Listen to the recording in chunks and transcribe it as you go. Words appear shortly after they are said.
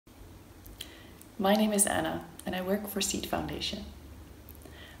My name is Anna and I work for Seed Foundation.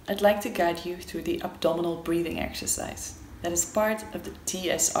 I'd like to guide you through the abdominal breathing exercise that is part of the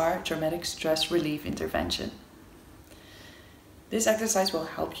TSR, Traumatic Stress Relief Intervention. This exercise will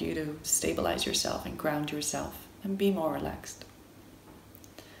help you to stabilize yourself and ground yourself and be more relaxed.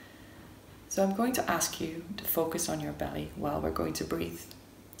 So I'm going to ask you to focus on your belly while we're going to breathe.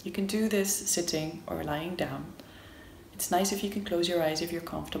 You can do this sitting or lying down. It's nice if you can close your eyes if you're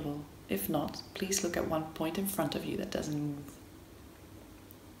comfortable. If not, please look at one point in front of you that doesn't move.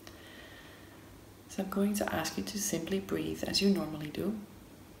 So I'm going to ask you to simply breathe as you normally do,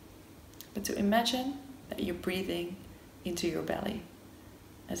 but to imagine that you're breathing into your belly,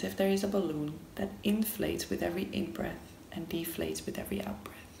 as if there is a balloon that inflates with every in-breath and deflates with every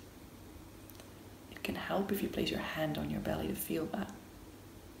out-breath. It can help if you place your hand on your belly to feel that.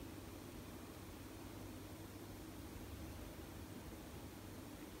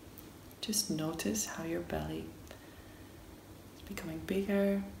 Just notice how your belly is becoming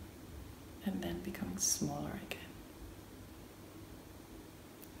bigger and then becoming smaller again.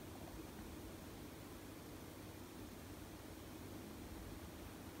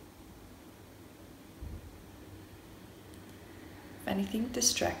 If anything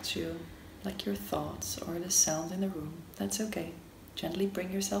distracts you, like your thoughts or the sound in the room, that's okay. Gently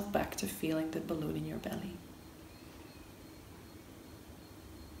bring yourself back to feeling the balloon in your belly.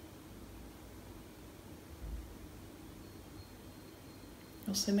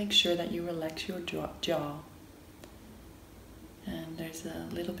 Also make sure that you relax your jaw. And there's a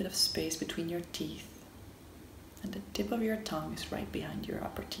little bit of space between your teeth. And the tip of your tongue is right behind your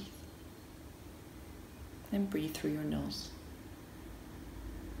upper teeth. And breathe through your nose.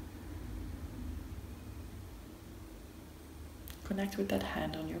 Connect with that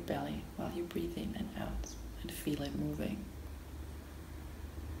hand on your belly while you breathe in and out and feel it moving.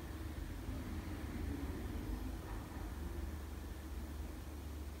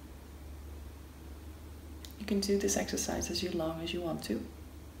 You can do this exercise as long as you want to. You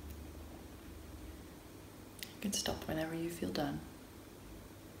can stop whenever you feel done.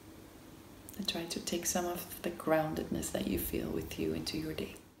 And try to take some of the groundedness that you feel with you into your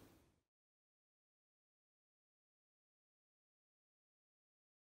day.